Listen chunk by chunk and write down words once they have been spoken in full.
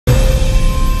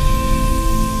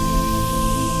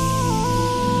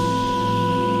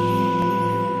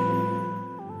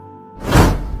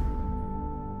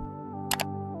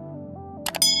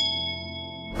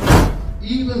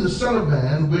even the Son of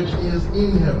Man which is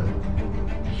in heaven.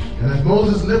 And as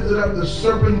Moses lifted up the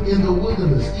serpent in the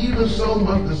wilderness, even so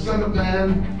must the Son of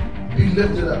Man be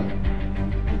lifted up,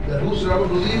 that whosoever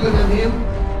believeth in him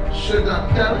should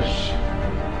not perish,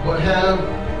 but have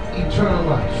eternal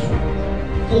life.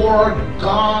 For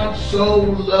God so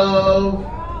loved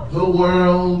the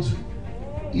world,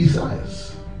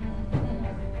 Isaias.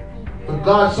 For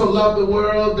God so loved the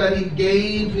world that he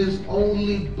gave his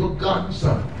only begotten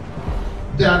Son,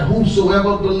 that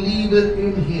whosoever believeth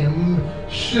in him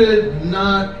should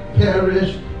not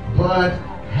perish, but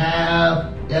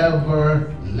have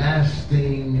everlasting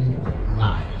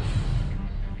life.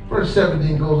 Verse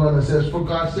 17 goes on and says, for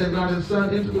God sent not his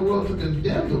Son into the world to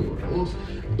condemn the world,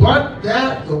 but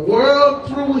that the world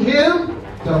through him,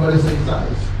 somebody say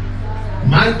Isaias,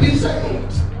 might be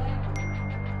saved.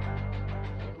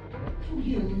 Through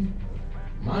him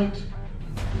might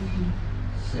be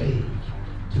saved.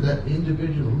 To that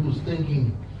individual who was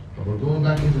thinking, oh, we're going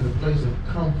back into the place of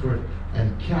comfort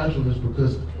and casualness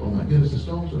because, oh my goodness, the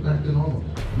storms are back to normal.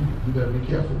 You better be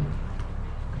careful.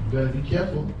 You better be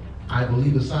careful. I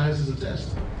believe the science is a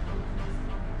test.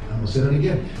 I'm going to say that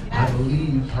again. I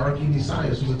believe Hurricane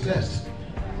Isaias was a test.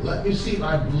 Let me see if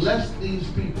I bless these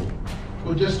people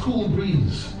with just cool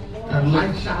breeze and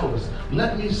light showers.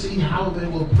 Let me see how they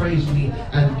will praise me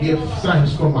and give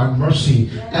thanks for my mercy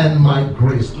and my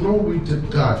grace. Glory to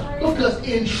God. Because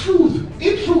in truth,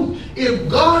 if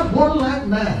God were like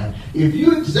man, if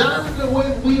you examine the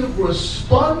way we have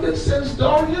responded since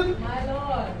Dorian, my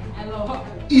Lord.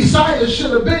 Isaias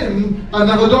should have been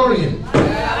another Dorian.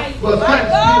 But thanks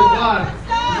be to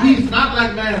God, he's not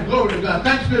like man. Glory to God.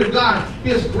 Thanks be to God,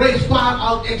 his grace far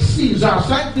out exceeds ours.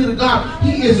 Thanks be to God,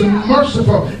 he is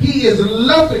merciful. He is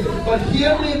loving. But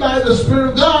hear me by the Spirit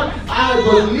of God, I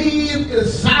believe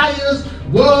Isaias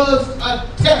was a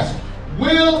test.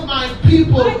 Will my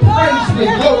people praise me?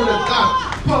 Glory to God.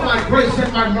 For my grace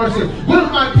and my mercy. Will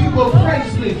my people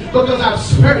praise me because I've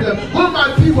spared them? Will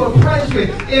my people praise me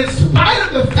in spite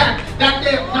of the fact that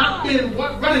they have not been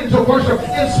running to worship,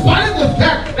 in spite of the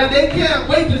fact that they can't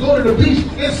wait to go to the beach,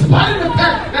 in spite of the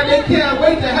fact that they can't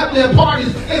wait to have their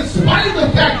parties, in spite of the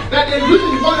fact that they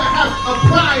really want to have a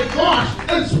pride march,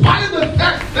 in spite of the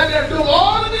fact that they're doing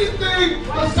all of these things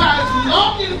besides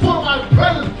longing for my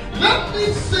presence? Let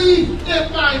me see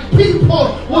if my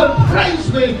people would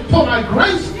praise me for my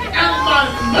grace and my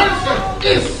mercy.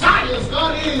 Isaias,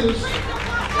 God is